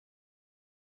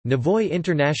Navoi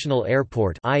International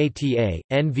Airport IATA,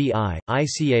 NVI,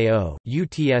 ICAO,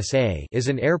 UTSA is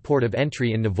an airport of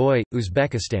entry in Navoi,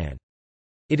 Uzbekistan.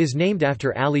 It is named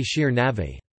after Ali Shir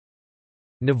Navoi.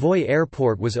 Navoi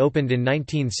Airport was opened in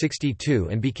 1962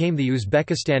 and became the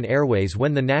Uzbekistan Airways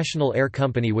when the National Air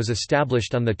Company was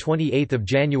established on 28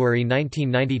 January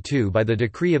 1992 by the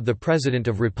decree of the President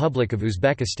of Republic of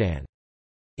Uzbekistan.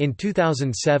 In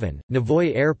 2007,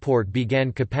 Navoi Airport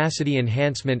began capacity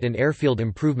enhancement and airfield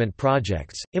improvement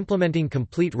projects, implementing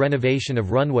complete renovation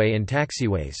of runway and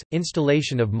taxiways,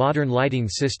 installation of modern lighting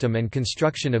system and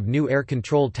construction of new air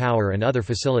control tower and other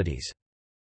facilities.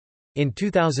 In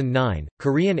 2009,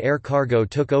 Korean Air Cargo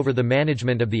took over the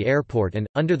management of the airport and,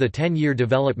 under the 10-year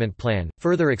development plan,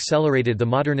 further accelerated the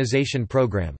modernization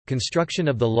program. Construction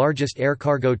of the largest air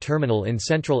cargo terminal in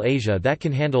Central Asia that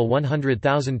can handle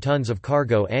 100,000 tons of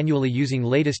cargo annually using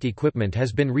latest equipment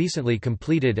has been recently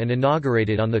completed and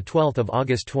inaugurated on 12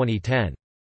 August 2010.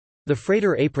 The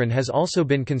freighter apron has also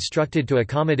been constructed to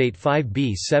accommodate 5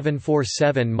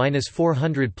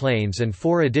 B-747-400 planes, and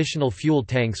 4 additional fuel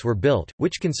tanks were built,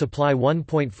 which can supply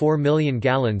 1.4 million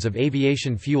gallons of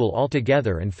aviation fuel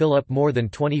altogether and fill up more than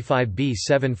 25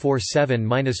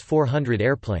 B-747-400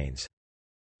 airplanes.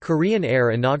 Korean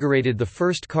Air inaugurated the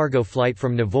first cargo flight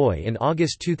from Navoi in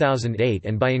August 2008,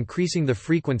 and by increasing the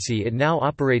frequency it now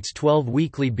operates 12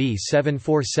 weekly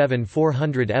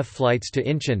B-747-400F flights to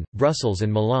Incheon, Brussels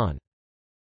and Milan.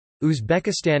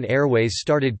 Uzbekistan Airways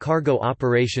started cargo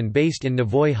operation based in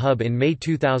Navoi hub in May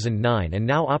 2009 and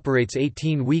now operates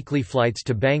 18 weekly flights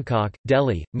to Bangkok,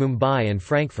 Delhi, Mumbai and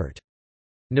Frankfurt.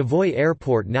 Navoi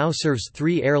Airport now serves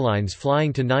 3 airlines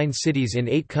flying to 9 cities in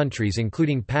 8 countries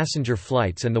including passenger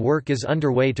flights, and the work is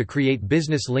underway to create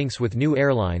business links with new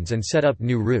airlines and set up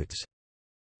new routes.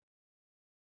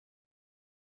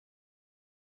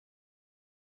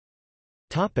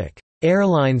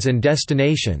 Airlines and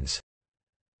destinations.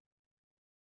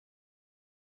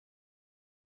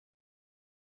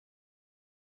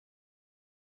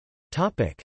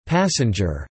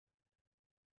 Passenger.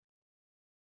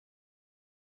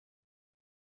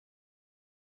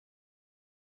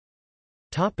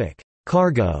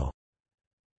 Cargo.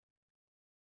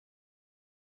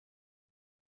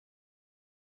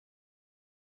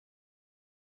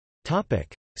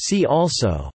 See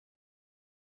also: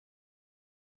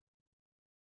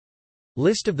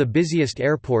 List of the busiest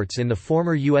airports in the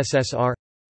former USSR.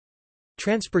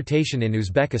 Transportation in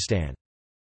Uzbekistan.